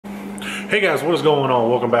Hey guys, what is going on?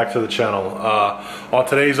 Welcome back to the channel. On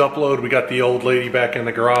today's upload, we got the old lady back in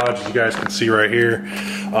the garage, as you guys can see right here.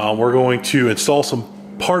 We're going to install some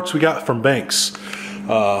parts we got from Banks.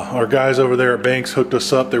 Our guys over there at Banks hooked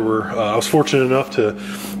us up. I was fortunate enough to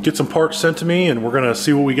get some parts sent to me, and we're gonna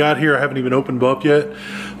see what we got here. I haven't even opened them up yet.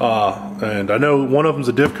 And I know one of them's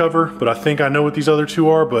a diff cover, but I think I know what these other two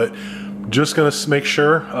are, but just gonna make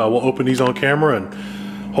sure. We'll open these on camera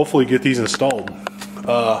and hopefully get these installed.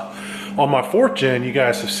 On my 4th gen, you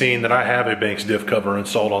guys have seen that I have a Banks diff cover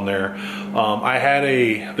installed on there.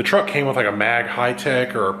 The truck came with like a Mag High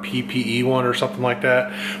Tech or a PPE one or something like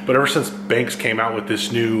that. But ever since Banks came out with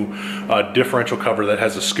this new differential cover that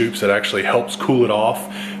has the scoops that actually helps cool it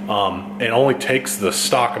off, and only takes the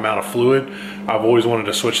stock amount of fluid, I've always wanted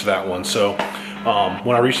to switch to that one. So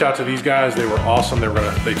when I reached out to these guys, they were awesome.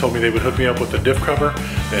 They told me they would hook me up with the diff cover.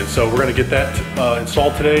 And so we're gonna get that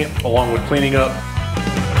installed today, along with cleaning up.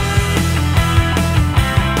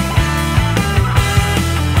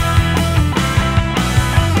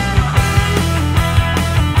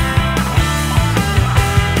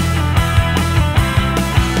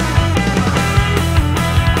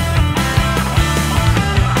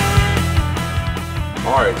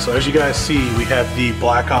 So as you guys see, we have the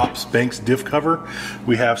Black Ops Banks diff cover.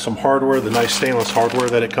 We have some hardware, the nice stainless hardware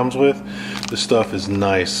that it comes with. This stuff is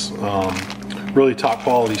nice, really top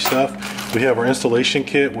quality stuff. We have our installation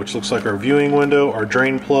kit, which looks like our viewing window, our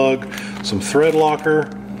drain plug, some thread locker,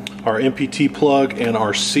 our MPT plug, and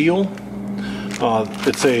our seal.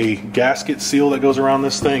 It's a gasket seal that goes around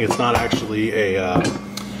this thing. It's not actually a,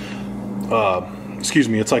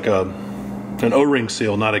 it's like an O-ring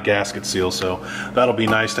seal, not a gasket seal, so that'll be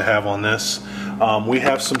nice to have on this. We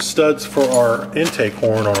have some studs for our intake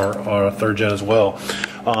horn on our 3rd gen as well.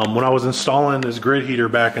 When I was installing this grid heater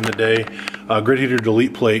back in the day, grid heater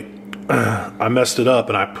delete plate, I messed it up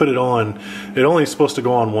and I put it on. It only is supposed to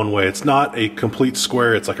go on one way. It's not a complete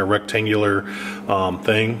square, it's like a rectangular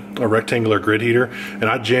thing, a rectangular grid heater, and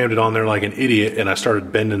I jammed it on there like an idiot and I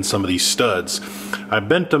started bending some of these studs. I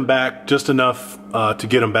bent them back just enough to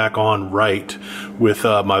get them back on right with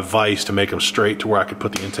my vise to make them straight to where I could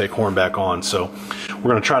put the intake horn back on. So we're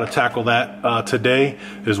gonna try to tackle that today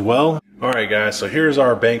as well. All right guys, so here's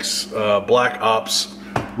our Banks Black Ops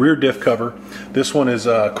rear diff cover. This one is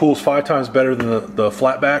cools 5 times better than the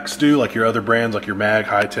flatbacks do, like your other brands, like your Mag,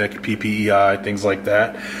 High Tech, PPEI, things like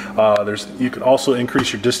that. You can also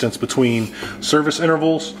increase your distance between service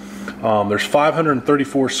intervals. There's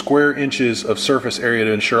 534 square inches of surface area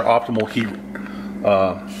to ensure optimal heat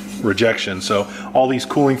rejection. So all these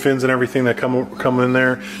cooling fins and everything that come in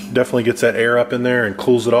there definitely gets that air up in there and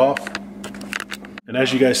cools it off. And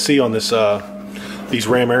as you guys see on this these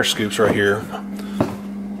ram air scoops right here,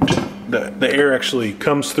 the air actually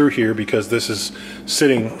comes through here because this is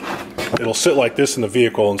it'll sit like this in the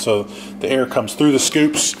vehicle, and so the air comes through the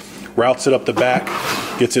scoops, routes it up the back,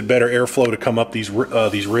 gets it better airflow to come up these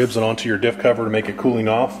ribs and onto your diff cover to make it cooling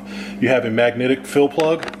off. You have a magnetic fill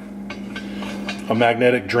plug, a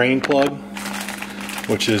magnetic drain plug,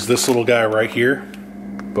 which is this little guy right here.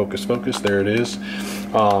 Focus, there it is.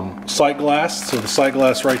 Sight glass, so the sight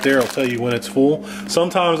glass right there will tell you when it's full.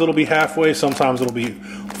 Sometimes it'll be halfway, sometimes it'll be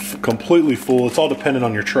completely full. It's all dependent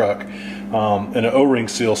on your truck. And an O-ring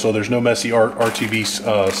seal, so there's no messy RTV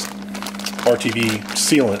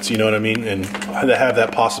sealants, you know what I mean, and to have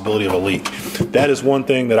that possibility of a leak. That is one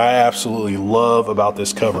thing that I absolutely love about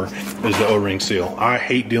this cover, is the O-ring seal. I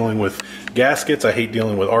hate dealing with gaskets, I hate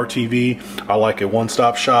dealing with RTV. I like a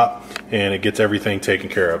one-stop shop, and it gets everything taken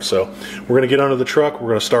care of. So we're gonna get under the truck, we're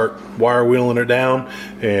gonna start wire wheeling it down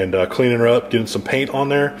and cleaning her up, getting some paint on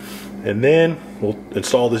there, and then we'll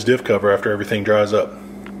install this diff cover after everything dries up.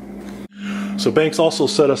 So Banks also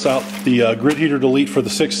set us out the grid heater delete for the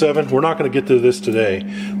 6.7. We're not going to get to this today,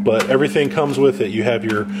 but everything comes with it. You have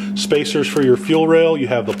your spacers for your fuel rail, you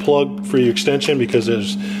have the plug for your extension, because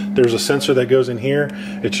there's a sensor that goes in here.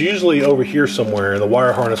 It's usually over here somewhere, and the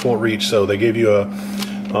wire harness won't reach, so they gave you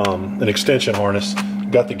an extension harness.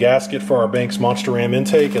 Got the gasket for our Banks Monster Ram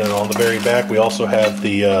intake, and then on the very back we also have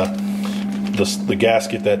the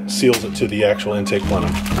gasket that seals it to the actual intake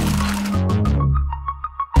plenum.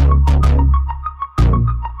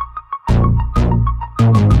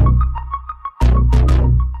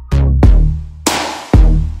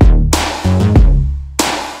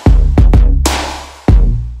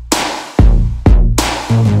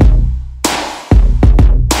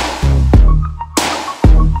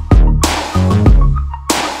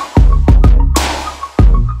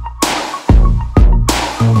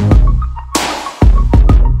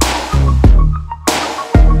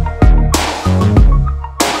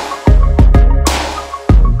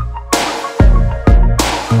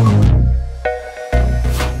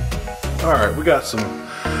 we got some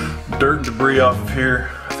dirt and debris off of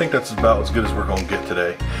here. I think that's about as good as we're gonna get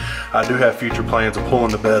today. I do have future plans of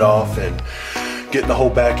pulling the bed off and getting the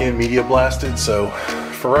whole back end media blasted. So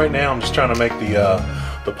for right now, I'm just trying to make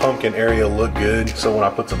the pumpkin area look good. So when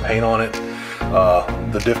I put some paint on it,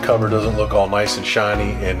 the diff cover doesn't look all nice and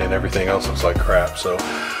shiny, and then everything else looks like crap. So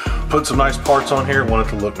put some nice parts on here, want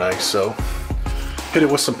it to look nice. So hit it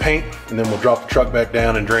with some paint, and then we'll drop the truck back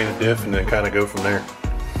down and drain the diff, and then kind of go from there.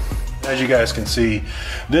 As you guys can see,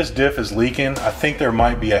 this diff is leaking. I think there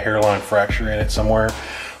might be a hairline fracture in it somewhere,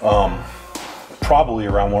 probably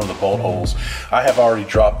around one of the bolt holes. I have already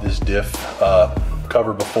dropped this diff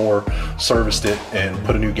cover before, serviced it, and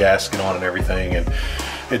put a new gasket on and everything. And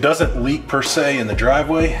it doesn't leak per se in the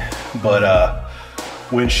driveway, but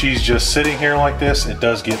when she's just sitting here like this, it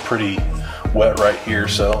does get pretty wet right here.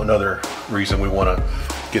 So another reason we want to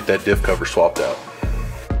get that diff cover swapped out.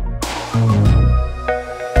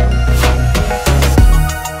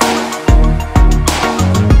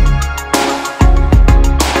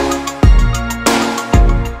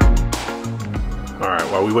 All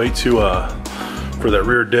right, while we wait to for that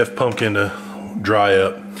rear diff pumpkin to dry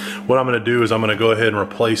up, what I'm going to do is I'm going to go ahead and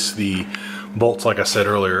replace the bolts. Like I said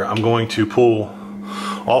earlier, I'm going to pull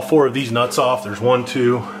all 4 of these nuts off. There's 1,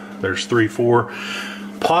 2, there's 3, 4.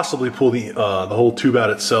 Possibly pull the whole tube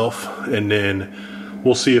out itself, and then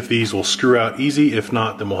we'll see if these will screw out easy. If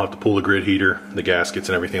not, then we'll have to pull the grid heater, the gaskets,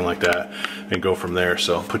 and everything like that, and go from there.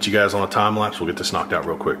 So put you guys on a time lapse. We'll get this knocked out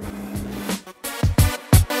real quick.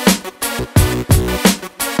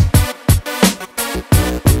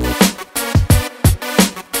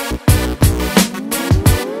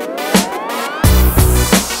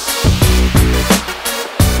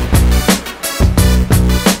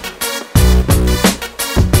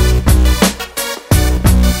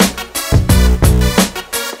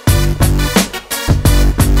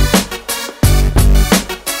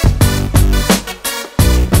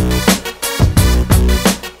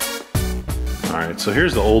 So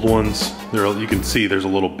here's the old ones. You can see there's a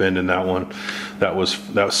little bend in that one. That was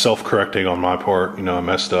self-correcting on my part. You know, I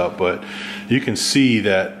messed up, but you can see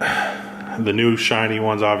that the new shiny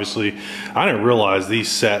ones, obviously, I didn't realize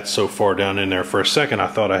these sat so far down in there. For a second, I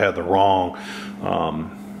thought I had the wrong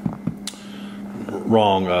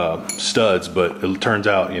studs, but it turns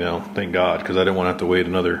out, you know, thank God, because I didn't want to have to wait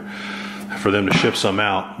for them to ship some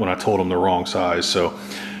out when I told them the wrong size. So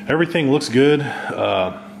everything looks good.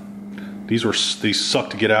 These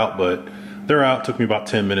suck to get out, but they're out. Took me about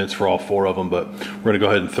 10 minutes for all 4 of them, but we're gonna go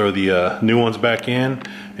ahead and throw the new ones back in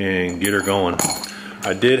and get her going.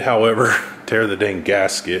 I did, however, tear the dang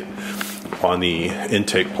gasket on the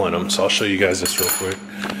intake plenum, so I'll show you guys this real quick.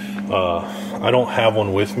 I don't have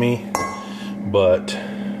one with me, but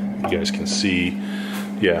you guys can see,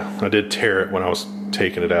 yeah, I did tear it when I was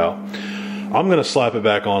taking it out. I'm gonna slap it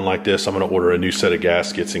back on like this. I'm gonna order a new set of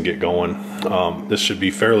gaskets and get going. This should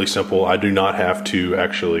be fairly simple. I do not have to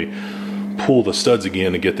actually pull the studs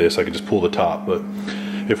again to get this. I can just pull the top. But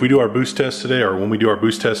if we do our boost test today, or when we do our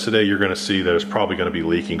boost test today, you're gonna see that it's probably gonna be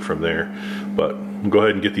leaking from there. But we'll go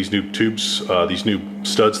ahead and get these new tubes, these new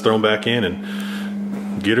studs thrown back in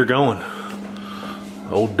and get her going.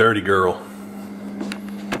 Old dirty girl.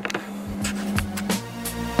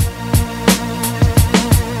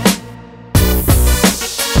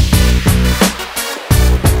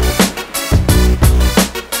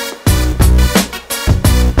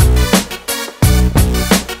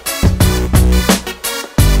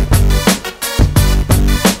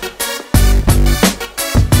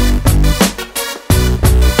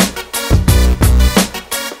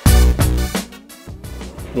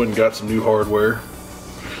 Went and got some new hardware.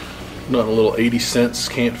 Not a little 80 cents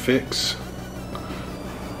can't fix.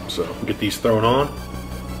 So get these thrown on,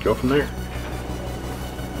 go from there.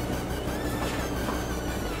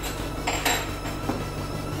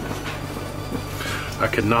 I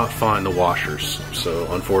could not find the washers,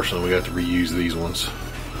 so unfortunately we got to reuse these ones.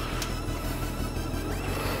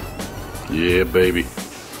 Yeah, baby.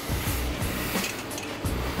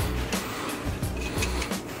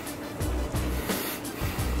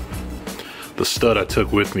 The stud I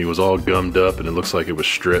took with me was all gummed up and it looks like it was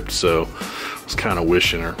stripped, so I was kind of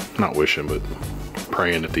wishing, or not wishing, but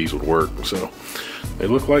praying that these would work. So they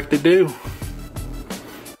look like they do.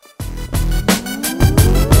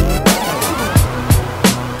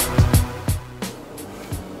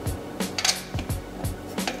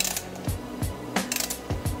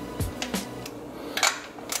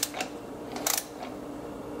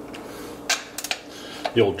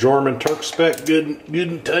 The old German Turk spec, good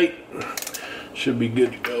and tight. Should be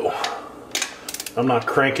good to go. I'm not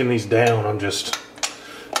cranking these down, I'm just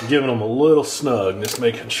giving them a little snug, just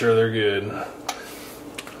making sure they're good.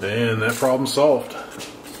 And that problem solved.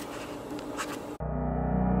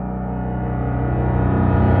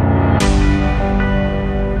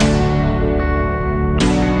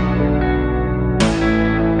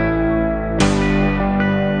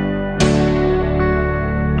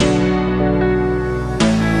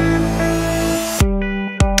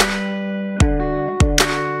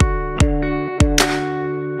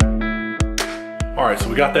 Alright, so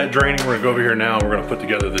we got that draining. We're gonna go over here now. We're gonna put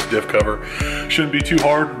together this diff cover. Shouldn't be too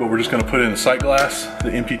hard, but we're just gonna put in the sight glass,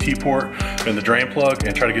 the MPT port, and the drain plug,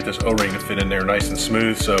 and try to get this O-ring to fit in there nice and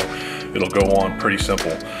smooth so it'll go on pretty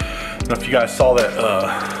simple. Now if you guys saw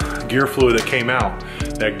that gear fluid that came out,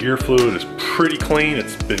 that gear fluid is pretty clean.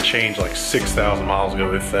 It's been changed like 6,000 miles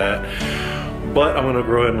ago, if that. But I'm gonna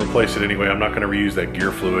go ahead and replace it anyway. I'm not gonna reuse that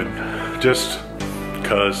gear fluid, just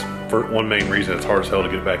because for one main reason, it's hard as hell to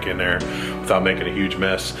get it back in there without making a huge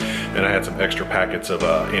mess. And I had some extra packets of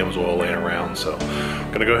AMS oil laying around. So I'm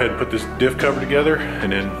gonna go ahead and put this diff cover together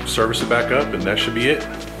and then service it back up, and that should be it.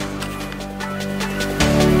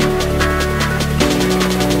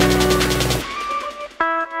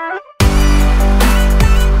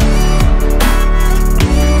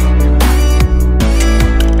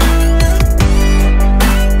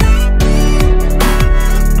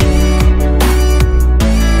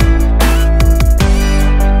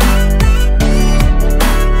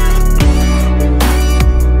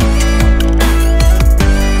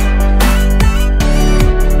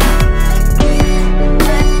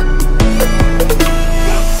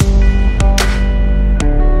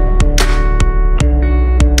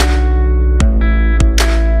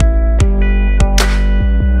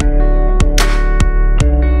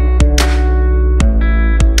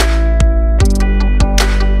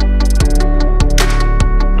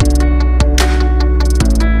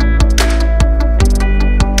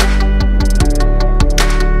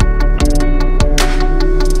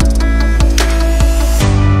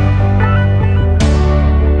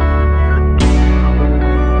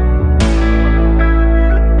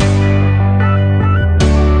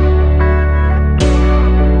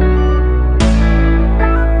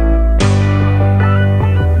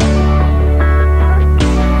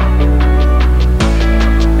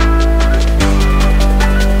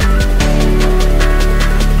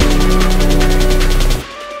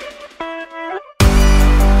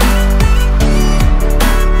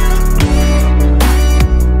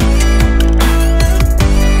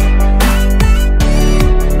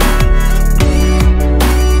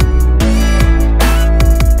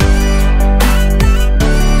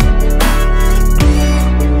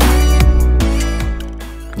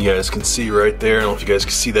 You guys can see right there, I don't know if you guys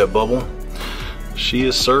can see that bubble. She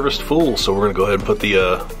is serviced full, so we're gonna go ahead and put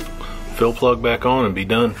the fill plug back on and be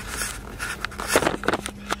done.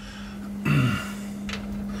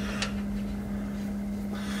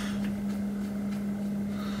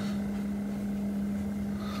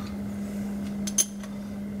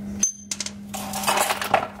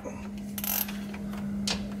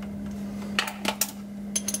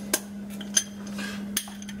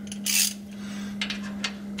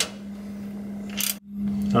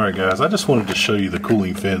 Alright guys, I just wanted to show you the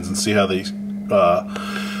cooling fins and see how they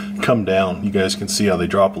come down. You guys can see how they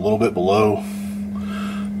drop a little bit below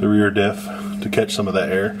the rear diff to catch some of that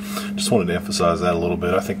air. Just wanted to emphasize that a little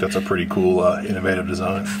bit. I think that's a pretty cool, innovative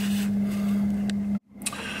design.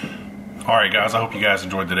 Alright guys, I hope you guys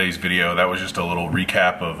enjoyed today's video. That was just a little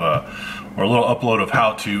recap of or a little upload of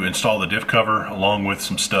how to install the diff cover along with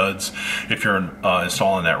some studs if you're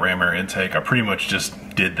installing that ram air intake. I pretty much just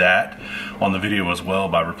did that on the video as well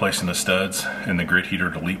by replacing the studs and the grid heater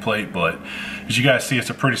delete plate. But as you guys see, it's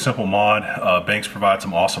a pretty simple mod. Banks provide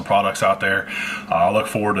some awesome products out there. I look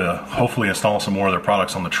forward to hopefully installing some more of their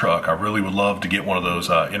products on the truck. I really would love to get one of those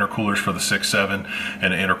intercoolers for the 6.7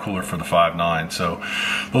 and an intercooler for the 5.9. So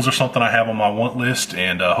those are something I have on my want list,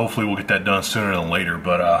 and hopefully we'll get that done sooner than later.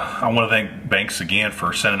 But I want to thank Banks again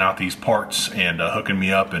for sending out these parts and hooking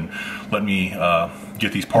me up and letting me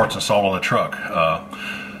get these parts installed on the truck.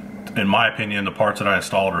 In my opinion, the parts that I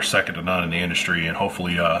installed are second to none in the industry, and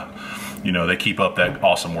hopefully you know, they keep up that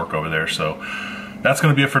awesome work over there. So that's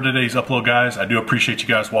going to be it for today's upload, guys. I do appreciate you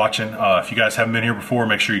guys watching. If you guys haven't been here before,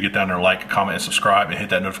 make sure you get down there, like, comment, and subscribe, and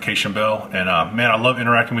hit that notification bell. And man, I love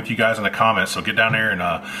interacting with you guys in the comments, so get down there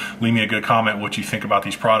and leave me a good comment what you think about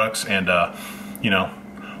these products, and you know,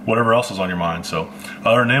 whatever else is on your mind. So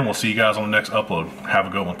other than that, we'll see you guys on the next upload. Have a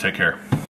good one. Take care.